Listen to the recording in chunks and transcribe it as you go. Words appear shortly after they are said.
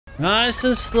Nice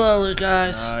and slowly,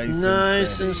 guys.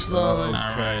 Nice and slowly.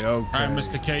 Okay. All right,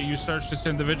 Mr. K, you search this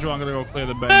individual. I'm gonna go clear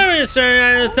the bank. All right,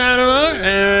 sir.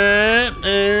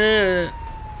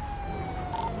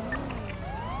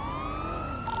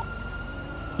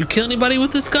 You kill anybody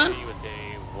with this gun?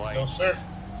 No, sir.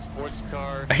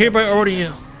 I hereby order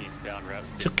you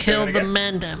to kill the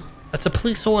mandem. That's a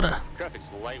police order.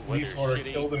 Police order,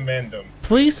 kill the mandem.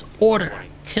 Police order,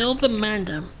 kill the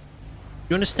mandem.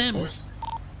 You understand me?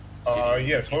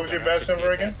 Yes. What was your badge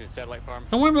number again?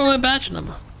 Don't worry about my badge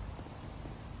number.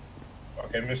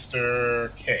 Okay, Mr.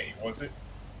 K, was it?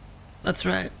 That's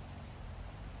right.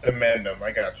 The mandem,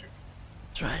 I got you.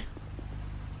 That's right.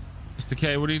 Mr.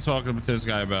 K, what are you talking to this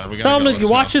guy about? We gotta Dominic, go. you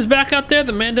Let's watch go. his back out there?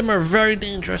 The mandem are very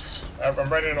dangerous. I'm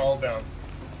writing it all down.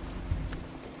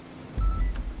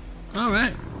 All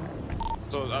right.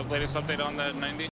 So, latest update on that 90?